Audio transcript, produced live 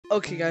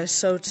Okay guys,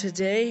 so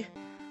today,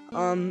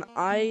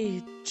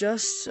 I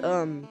just,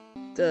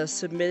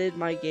 submitted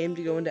my game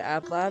to go into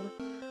App Lab,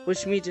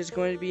 which means it's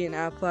going to be in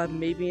App Lab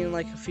maybe in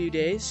like a few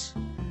days,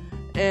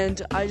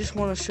 and I just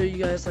want to show you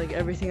guys like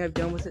everything I've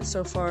done with it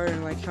so far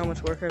and like how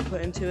much work I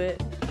put into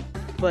it,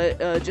 but,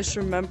 just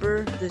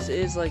remember, this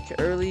is like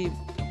early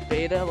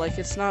beta, like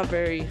it's not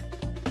very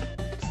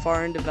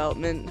far in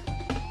development,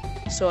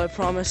 so I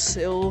promise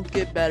it will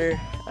get better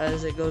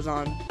as it goes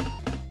on.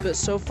 But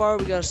so far,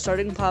 we got a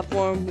starting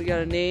platform, we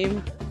got a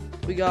name,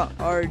 we got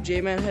our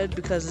J-Man head,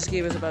 because this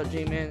game is about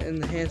J-Man, and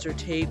the hands are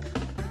tape,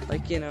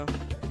 like, you know,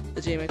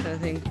 the J-Man kind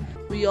of thing.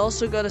 We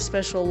also got a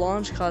special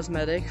launch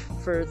cosmetic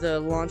for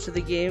the launch of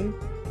the game,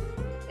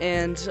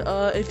 and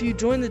if you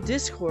join the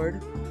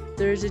Discord,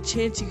 there's a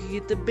chance you can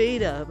get the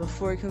beta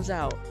before it comes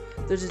out.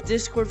 There's a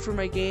Discord for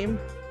my game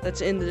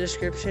that's in the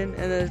description,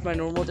 and there's my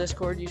normal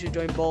Discord. You should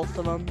join both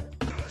of them.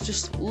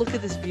 Just look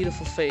at this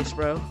beautiful face,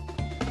 bro.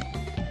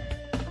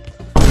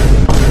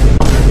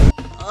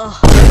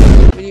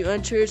 When you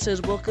enter, it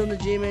says welcome to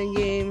J-Man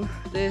game.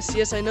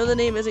 Yes, I know the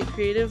name isn't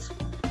creative,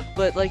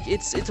 but like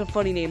it's a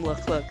funny name. Look,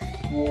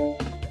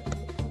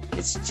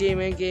 it's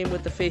J-Man game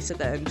with the face at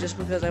the end, just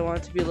because I want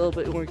it to be a little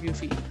bit more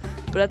goofy.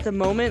 But at the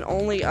moment,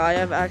 only I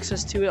have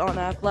access to it on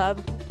App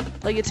Lab.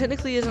 Like, it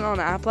technically isn't on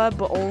App Lab,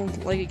 but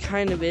like it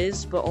kind of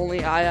is, but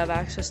only I have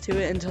access to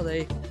it until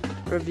they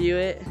review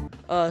it.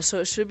 So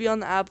it should be on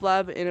the App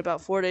Lab in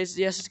about 4 days.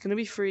 Yes, it's gonna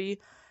be free,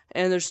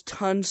 and there's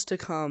tons to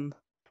come.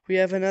 We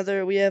have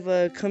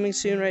a coming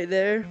soon right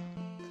there.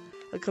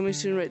 A coming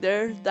soon right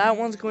there. That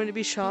one's going to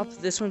be shop.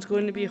 This one's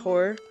going to be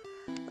horror.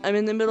 I'm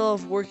in the middle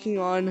of working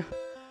on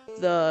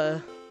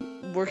the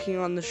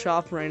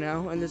shop right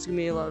now, and there's gonna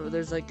be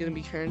there's like gonna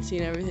be currency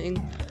and everything.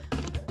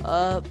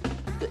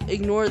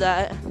 Ignore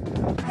that.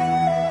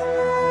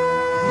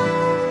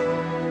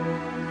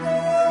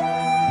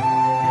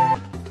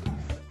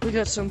 We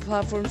got some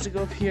platforms to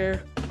go up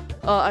here.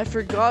 I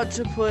forgot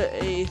to put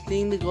a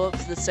thing to go up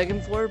to the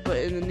second floor, but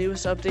in the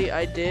newest update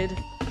I did,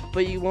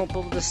 but you won't be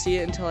able to see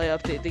it until I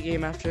update the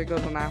game after it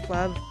goes on App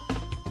Lab,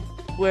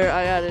 where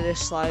I added a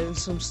slide and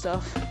some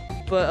stuff.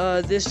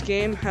 But this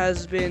game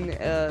has been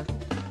a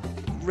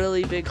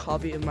really big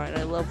hobby of mine.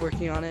 I love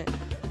working on it,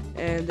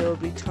 and there will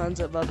be tons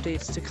of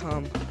updates to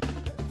come.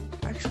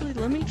 Actually,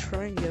 let me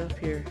try and get up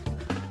here.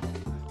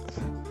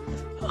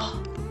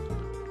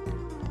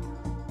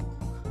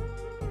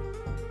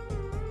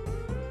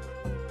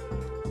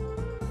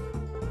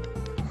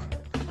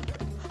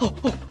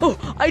 Oh,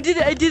 I did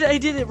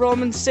it, bro,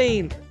 I'm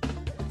insane.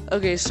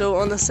 Okay, so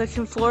on the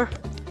second floor,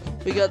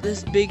 we got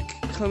this big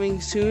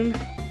coming soon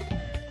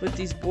with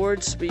these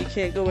boards, but you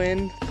can't go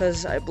in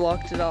because I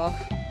blocked it off,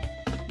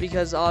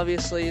 because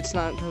obviously it's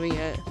not coming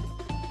yet.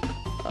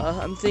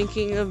 I'm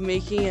thinking of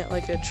making it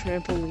like a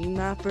trampoline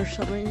map or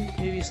something,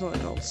 maybe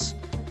something else.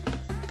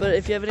 But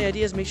if you have any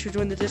ideas, make sure to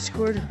join the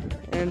Discord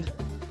and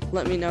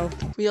let me know.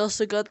 We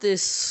also got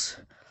this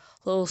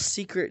little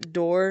secret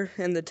door,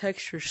 and the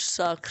texture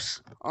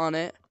sucks on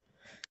it.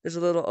 There's a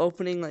little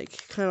opening,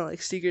 like kind of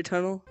like secret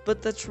tunnel.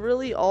 But that's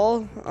really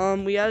all.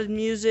 We added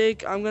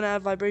music. I'm gonna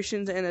add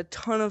vibrations and a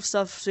ton of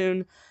stuff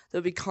soon.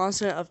 There'll be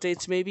constant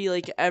updates, maybe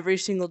like every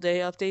single day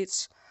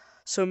updates.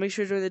 So make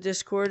sure to join the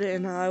Discord,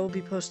 and I will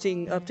be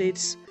posting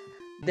updates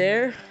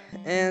there.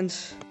 And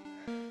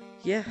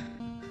yeah.